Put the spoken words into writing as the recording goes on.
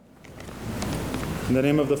In the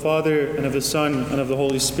name of the Father, and of the Son, and of the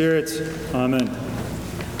Holy Spirit. Amen.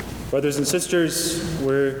 Brothers and sisters,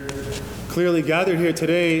 we're clearly gathered here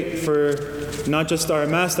today for not just our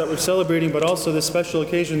Mass that we're celebrating, but also this special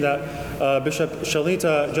occasion that Bishop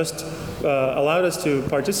Shalita just allowed us to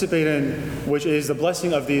participate in, which is the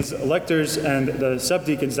blessing of these lectors and the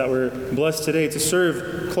subdeacons that were blessed today to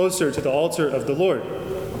serve closer to the altar of the Lord.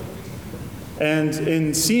 And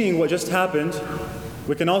in seeing what just happened,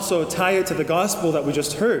 we can also tie it to the gospel that we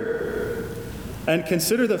just heard and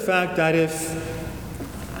consider the fact that if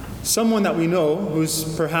someone that we know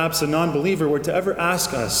who's perhaps a non-believer were to ever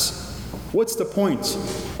ask us, what's the point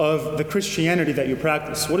of the Christianity that you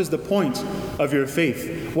practice? What is the point of your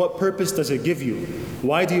faith? What purpose does it give you?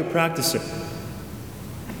 Why do you practice it?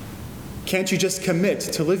 Can't you just commit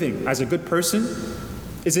to living as a good person?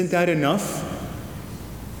 Isn't that enough?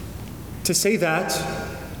 To say that,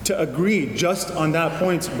 to agree just on that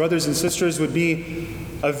point, brothers and sisters, would be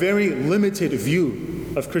a very limited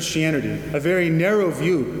view of Christianity, a very narrow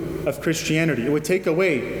view of Christianity. It would take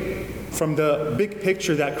away from the big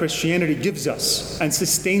picture that Christianity gives us and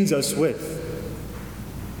sustains us with.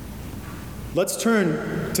 Let's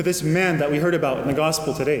turn to this man that we heard about in the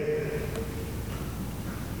gospel today.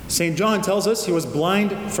 St. John tells us he was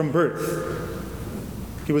blind from birth.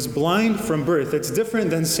 He was blind from birth. It's different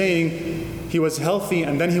than saying he was healthy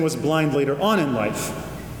and then he was blind later on in life.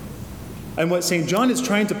 And what St. John is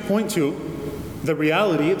trying to point to, the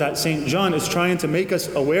reality that St. John is trying to make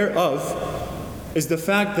us aware of, is the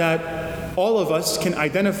fact that all of us can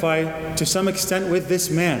identify to some extent with this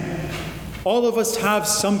man. All of us have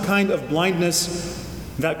some kind of blindness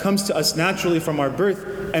that comes to us naturally from our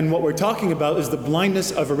birth, and what we're talking about is the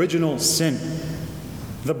blindness of original sin.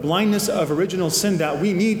 The blindness of original sin that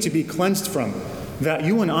we need to be cleansed from, that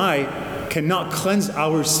you and I cannot cleanse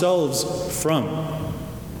ourselves from.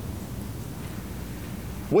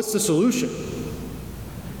 What's the solution?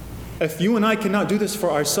 If you and I cannot do this for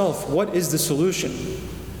ourselves, what is the solution?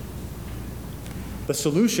 The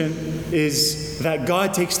solution is that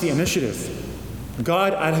God takes the initiative.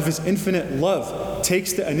 God, out of His infinite love,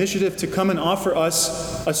 takes the initiative to come and offer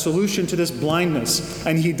us a solution to this blindness.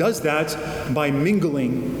 And He does that by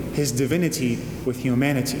mingling His divinity with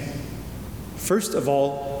humanity. First of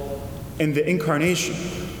all, in the incarnation,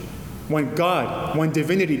 when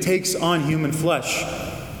divinity takes on human flesh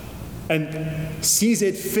and sees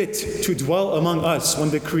it fit to dwell among us,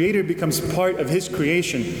 when the Creator becomes part of His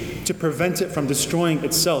creation to prevent it from destroying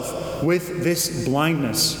itself with this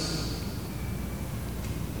blindness.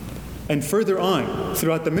 And further on,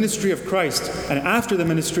 throughout the ministry of Christ and after the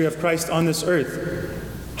ministry of Christ on this earth,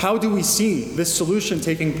 how do we see this solution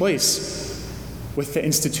taking place? With the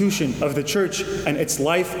institution of the Church and its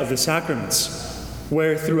life of the sacraments,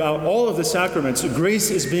 where throughout all of the sacraments,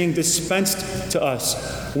 grace is being dispensed to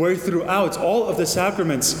us, where throughout all of the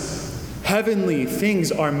sacraments, heavenly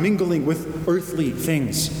things are mingling with earthly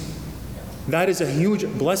things. That is a huge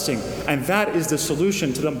blessing, and that is the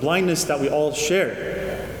solution to the blindness that we all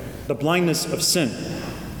share, the blindness of sin.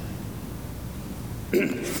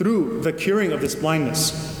 Through the curing of this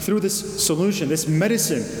blindness, through this solution, this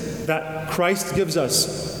medicine that Christ gives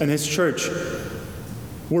us in His church,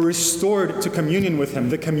 we're restored to communion with Him,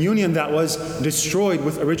 the communion that was destroyed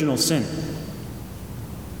with original sin.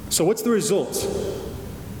 So what's the result?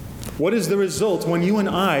 What is the result when you and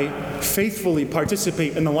I faithfully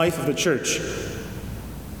participate in the life of the church?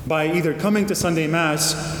 By either coming to Sunday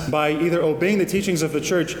Mass, by either obeying the teachings of the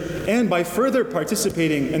church, and by further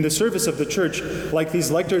participating in the service of the church, like these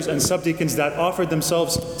lectors and subdeacons that offered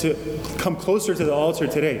themselves to come closer to the altar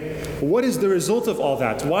today. What is the result of all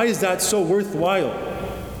that? Why is that so worthwhile?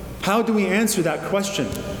 How do we answer that question?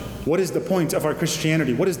 What is the point of our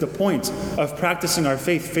Christianity? What is the point of practicing our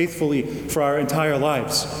faith faithfully for our entire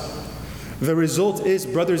lives? The result is,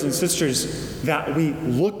 brothers and sisters, that we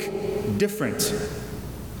look different.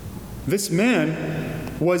 This man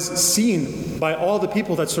was seen by all the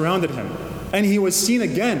people that surrounded him, and he was seen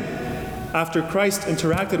again after Christ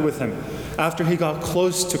interacted with him, after he got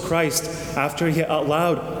close to Christ, after he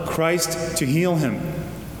allowed Christ to heal him,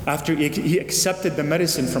 after he accepted the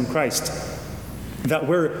medicine from Christ that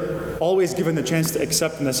we're always given the chance to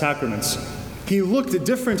accept in the sacraments. He looked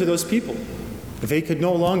different to those people. They could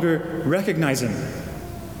no longer recognize him.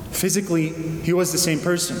 Physically, he was the same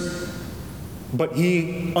person. But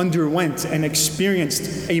he underwent and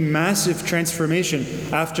experienced a massive transformation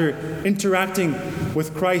after interacting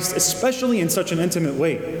with Christ, especially in such an intimate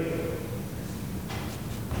way.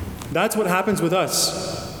 That's what happens with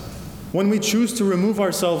us. When we choose to remove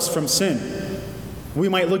ourselves from sin, we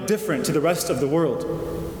might look different to the rest of the world.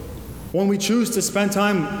 When we choose to spend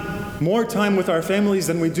time more time with our families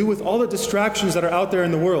than we do with all the distractions that are out there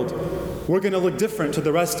in the world, we're going to look different to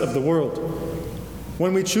the rest of the world.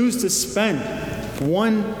 When we choose to spend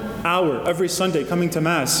 1 hour every Sunday coming to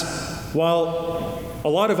Mass, while a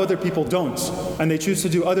lot of other people don't, and they choose to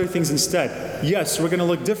do other things instead, yes, we're going to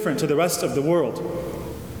look different to the rest of the world.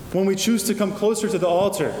 When we choose to come closer to the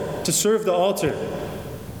altar, to serve the altar,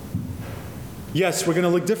 yes, we're going to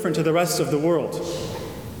look different to the rest of the world.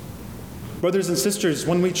 Brothers and sisters,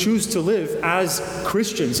 when we choose to live as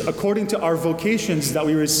Christians according to our vocations that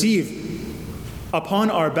we receive upon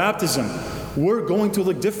our baptism, we're going to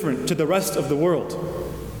look different to the rest of the world.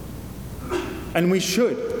 And we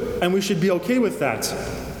should be okay with that,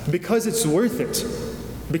 because it's worth it,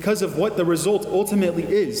 because of what the result ultimately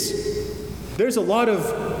is. There's a lot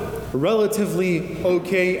of relatively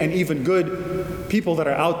okay and even good people that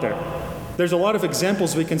are out there. There's a lot of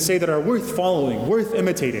examples we can say that are worth following, worth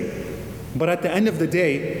imitating. But at the end of the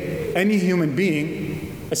day, any human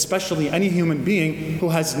being, especially any human being who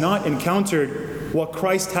has not encountered what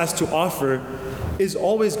Christ has to offer, is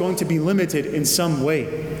always going to be limited in some way,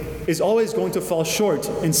 is always going to fall short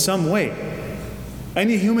in some way.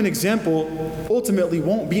 Any human example ultimately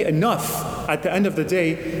won't be enough at the end of the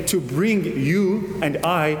day to bring you and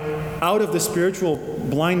I out of the spiritual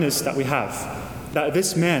blindness that we have, that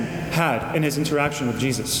this man had in his interaction with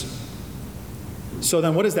Jesus. So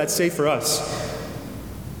then what does that say for us?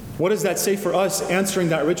 What does that say for us answering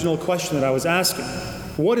that original question that I was asking?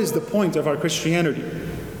 What is the point of our Christianity?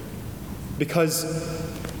 Because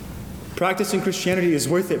practicing Christianity is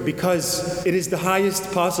worth it because it is the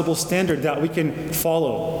highest possible standard that we can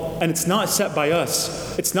follow. And it's not set by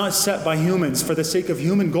us. It's not set by humans for the sake of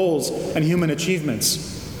human goals and human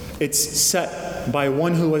achievements. It's set by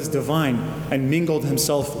one who was divine and mingled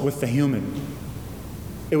himself with the human.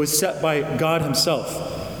 It was set by God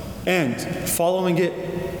himself. And following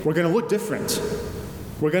it, we're going to look different.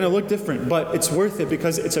 We're going to look different, but it's worth it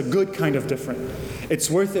because it's a good kind of different. It's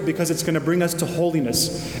worth it because it's going to bring us to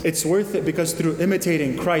holiness. It's worth it because through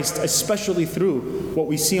imitating Christ, especially through what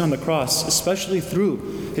we see on the cross, especially through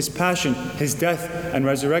his passion, his death, and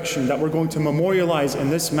resurrection that we're going to memorialize in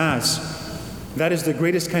this Mass, that is the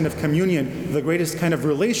greatest kind of communion, the greatest kind of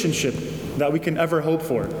relationship that we can ever hope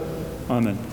for. Amen.